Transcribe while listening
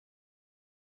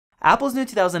Apple's new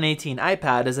 2018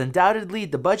 iPad is undoubtedly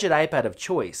the budget iPad of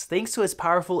choice thanks to its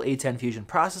powerful A10 Fusion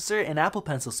processor and Apple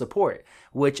Pencil support,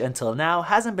 which until now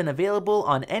hasn't been available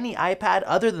on any iPad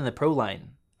other than the Pro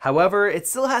line. However, it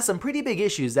still has some pretty big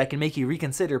issues that can make you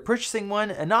reconsider purchasing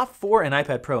one and opt for an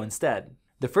iPad Pro instead.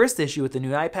 The first issue with the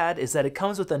new iPad is that it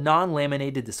comes with a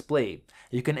non-laminated display.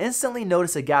 You can instantly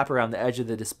notice a gap around the edge of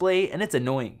the display, and it's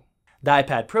annoying. The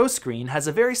iPad Pro screen has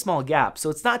a very small gap,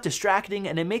 so it's not distracting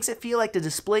and it makes it feel like the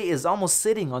display is almost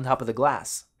sitting on top of the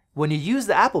glass. When you use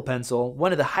the Apple Pencil,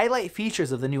 one of the highlight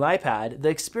features of the new iPad, the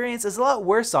experience is a lot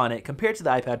worse on it compared to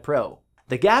the iPad Pro.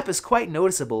 The gap is quite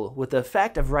noticeable, with the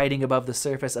effect of writing above the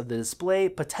surface of the display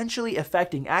potentially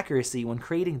affecting accuracy when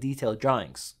creating detailed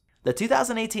drawings. The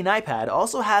 2018 iPad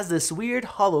also has this weird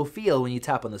hollow feel when you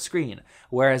tap on the screen,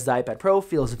 whereas the iPad Pro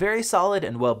feels very solid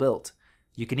and well built.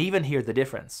 You can even hear the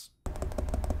difference.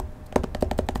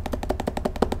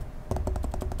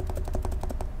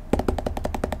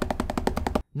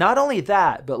 Not only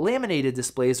that, but laminated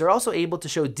displays are also able to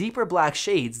show deeper black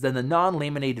shades than the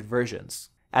non-laminated versions.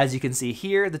 As you can see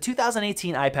here, the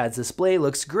 2018 iPad's display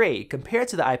looks gray compared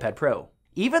to the iPad Pro.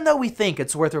 Even though we think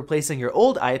it's worth replacing your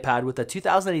old iPad with the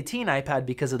 2018 iPad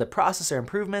because of the processor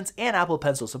improvements and Apple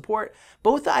Pencil support,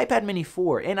 both the iPad Mini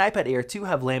 4 and iPad Air 2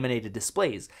 have laminated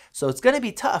displays, so it's going to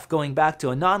be tough going back to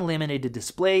a non-laminated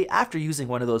display after using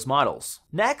one of those models.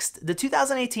 Next, the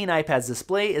 2018 iPad's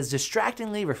display is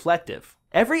distractingly reflective.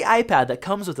 Every iPad that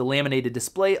comes with a laminated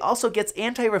display also gets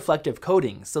anti-reflective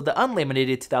coating, so the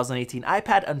unlaminated 2018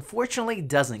 iPad unfortunately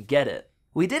doesn't get it.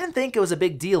 We didn't think it was a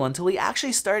big deal until we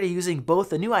actually started using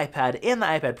both the new iPad and the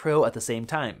iPad Pro at the same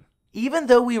time. Even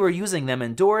though we were using them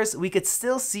indoors, we could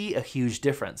still see a huge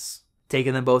difference.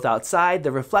 Taking them both outside,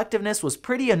 the reflectiveness was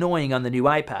pretty annoying on the new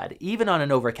iPad, even on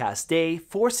an overcast day,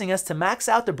 forcing us to max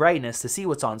out the brightness to see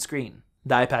what's on screen.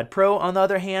 The iPad Pro, on the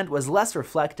other hand, was less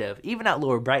reflective, even at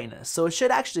lower brightness, so it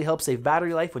should actually help save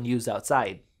battery life when used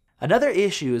outside. Another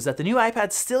issue is that the new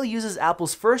iPad still uses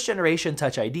Apple's first generation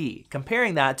Touch ID,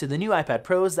 comparing that to the new iPad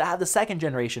Pros that have the second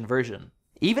generation version.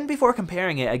 Even before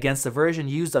comparing it against the version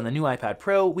used on the new iPad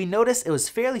Pro, we noticed it was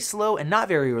fairly slow and not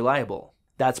very reliable.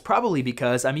 That's probably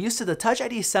because I'm used to the Touch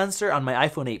ID sensor on my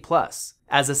iPhone 8 Plus.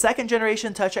 As the second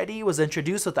generation Touch ID was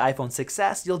introduced with the iPhone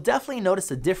 6s, you'll definitely notice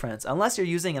the difference unless you're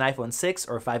using an iPhone 6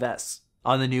 or 5s.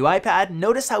 On the new iPad,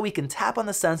 notice how we can tap on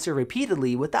the sensor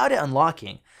repeatedly without it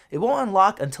unlocking. It won't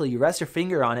unlock until you rest your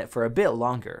finger on it for a bit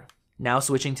longer. Now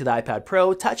switching to the iPad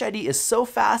Pro, Touch ID is so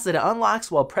fast that it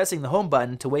unlocks while pressing the home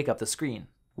button to wake up the screen.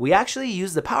 We actually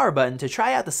used the power button to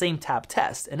try out the same tap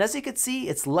test, and as you can see,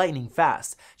 it's lightning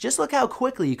fast. Just look how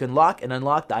quickly you can lock and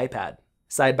unlock the iPad.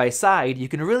 Side by side, you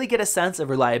can really get a sense of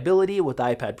reliability with the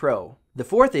iPad Pro. The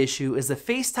fourth issue is the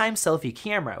FaceTime selfie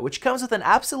camera, which comes with an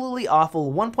absolutely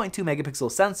awful 1.2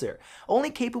 megapixel sensor, only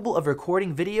capable of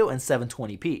recording video in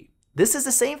 720p. This is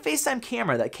the same FaceTime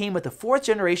camera that came with the 4th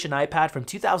generation iPad from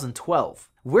 2012.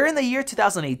 We're in the year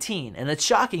 2018, and it's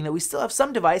shocking that we still have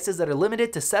some devices that are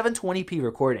limited to 720p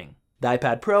recording. The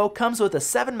iPad Pro comes with a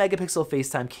 7 megapixel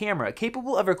FaceTime camera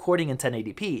capable of recording in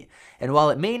 1080p, and while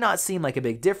it may not seem like a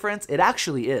big difference, it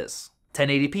actually is.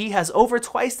 1080p has over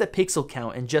twice the pixel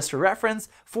count, and just for reference,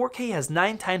 4K has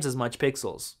 9 times as much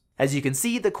pixels. As you can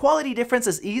see, the quality difference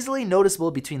is easily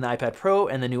noticeable between the iPad Pro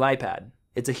and the new iPad.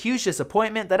 It's a huge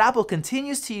disappointment that Apple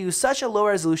continues to use such a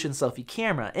low-resolution selfie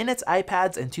camera in its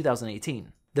iPads in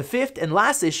 2018. The fifth and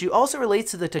last issue also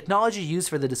relates to the technology used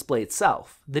for the display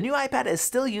itself. The new iPad is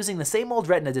still using the same old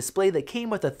Retina display that came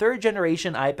with the 3rd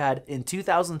generation iPad in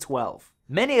 2012.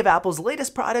 Many of Apple's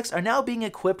latest products are now being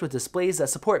equipped with displays that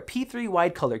support P3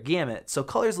 wide color gamut, so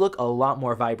colors look a lot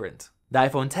more vibrant. The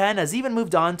iPhone X has even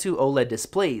moved on to OLED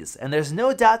displays, and there's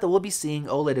no doubt that we'll be seeing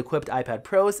OLED-equipped iPad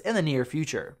Pros in the near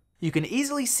future. You can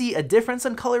easily see a difference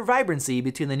in color vibrancy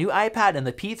between the new iPad and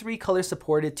the P3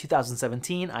 color-supported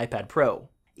 2017 iPad Pro.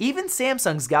 Even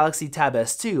Samsung's Galaxy Tab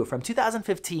S2 from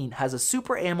 2015 has a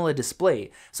Super AMOLED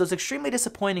display, so it's extremely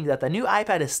disappointing that the new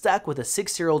iPad is stuck with a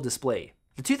 6-year-old display.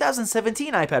 The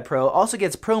 2017 iPad Pro also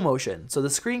gets ProMotion, so the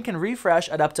screen can refresh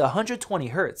at up to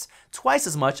 120Hz, twice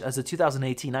as much as the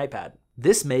 2018 iPad.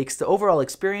 This makes the overall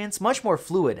experience much more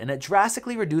fluid, and it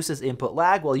drastically reduces input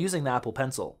lag while using the Apple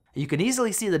Pencil. You can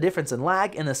easily see the difference in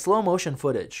lag in the slow motion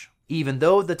footage. Even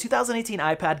though the 2018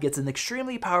 iPad gets an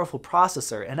extremely powerful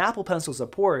processor and Apple Pencil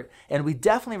support, and we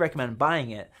definitely recommend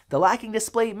buying it, the lacking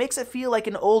display makes it feel like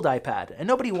an old iPad, and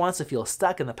nobody wants to feel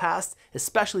stuck in the past,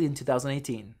 especially in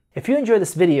 2018. If you enjoyed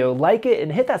this video, like it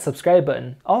and hit that subscribe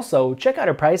button. Also, check out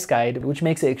our price guide, which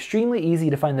makes it extremely easy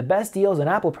to find the best deals on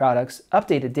Apple products,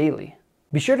 updated daily.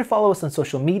 Be sure to follow us on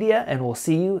social media, and we'll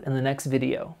see you in the next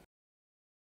video.